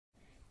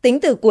Tính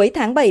từ cuối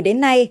tháng 7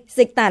 đến nay,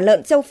 dịch tả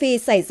lợn châu Phi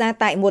xảy ra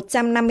tại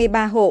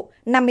 153 hộ,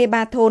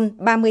 53 thôn,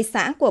 30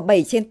 xã của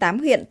 7 trên 8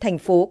 huyện, thành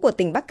phố của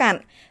tỉnh Bắc Kạn,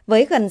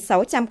 với gần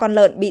 600 con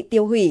lợn bị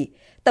tiêu hủy,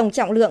 tổng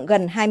trọng lượng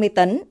gần 20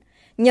 tấn.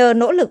 Nhờ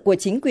nỗ lực của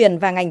chính quyền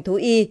và ngành thú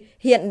y,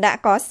 hiện đã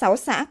có 6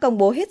 xã công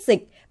bố hết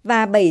dịch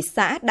và 7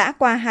 xã đã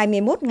qua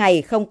 21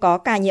 ngày không có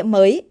ca nhiễm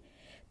mới.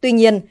 Tuy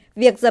nhiên,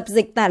 việc dập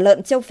dịch tả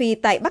lợn châu Phi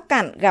tại Bắc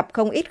Kạn gặp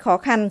không ít khó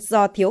khăn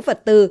do thiếu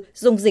vật tư,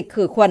 dung dịch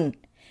khử khuẩn.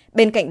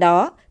 Bên cạnh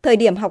đó, thời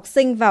điểm học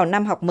sinh vào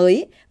năm học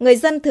mới, người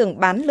dân thường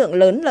bán lượng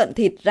lớn lợn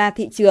thịt ra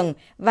thị trường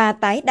và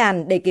tái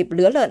đàn để kịp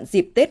lứa lợn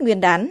dịp Tết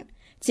Nguyên đán.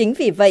 Chính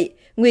vì vậy,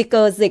 nguy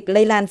cơ dịch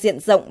lây lan diện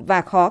rộng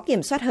và khó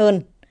kiểm soát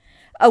hơn.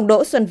 Ông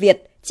Đỗ Xuân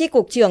Việt, Chi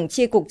cục trưởng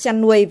Chi cục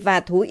Chăn nuôi và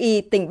Thú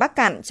y tỉnh Bắc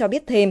Kạn cho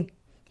biết thêm,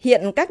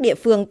 hiện các địa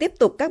phương tiếp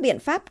tục các biện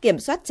pháp kiểm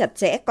soát chặt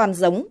chẽ con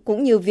giống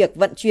cũng như việc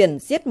vận chuyển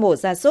giết mổ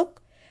gia súc.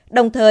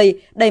 Đồng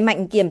thời, đẩy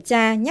mạnh kiểm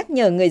tra, nhắc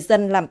nhở người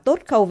dân làm tốt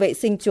khâu vệ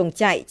sinh chuồng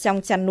trại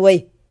trong chăn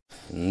nuôi.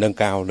 Nâng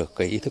cao được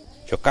cái ý thức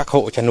cho các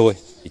hộ chăn nuôi,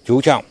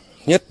 chú trọng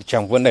nhất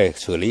trong vấn đề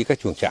xử lý các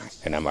chuồng trại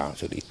phải đảm bảo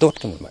xử lý tốt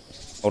cái bệnh.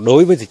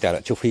 Đối với dịch tả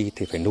lợn châu Phi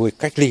thì phải nuôi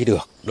cách ly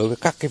được, đối với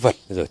các cái vật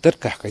rồi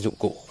tất cả các dụng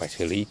cụ phải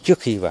xử lý trước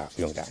khi vào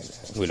chuồng trại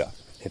nuôi lợn.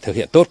 Để thực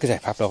hiện tốt cái giải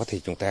pháp đó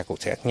thì chúng ta cũng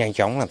sẽ nhanh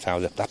chóng làm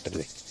sao dập tắt được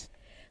dịch.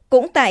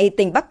 Cũng tại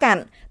tỉnh Bắc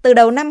Kạn, từ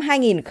đầu năm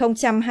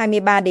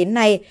 2023 đến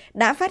nay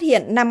đã phát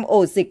hiện 5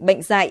 ổ dịch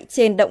bệnh dại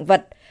trên động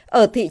vật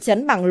ở thị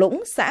trấn Bằng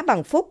Lũng, xã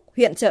Bằng Phúc,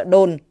 huyện Chợ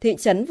Đồn, thị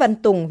trấn Vân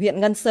Tùng, huyện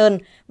Ngân Sơn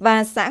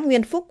và xã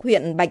Nguyên Phúc,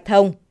 huyện Bạch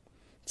Thông.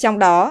 Trong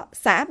đó,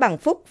 xã Bằng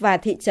Phúc và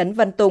thị trấn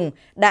Vân Tùng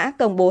đã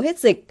công bố hết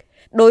dịch.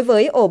 Đối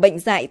với ổ bệnh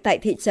dại tại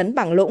thị trấn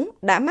Bằng Lũng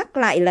đã mắc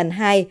lại lần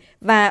 2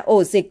 và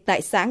ổ dịch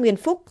tại xã Nguyên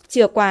Phúc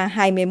chưa qua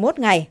 21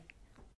 ngày.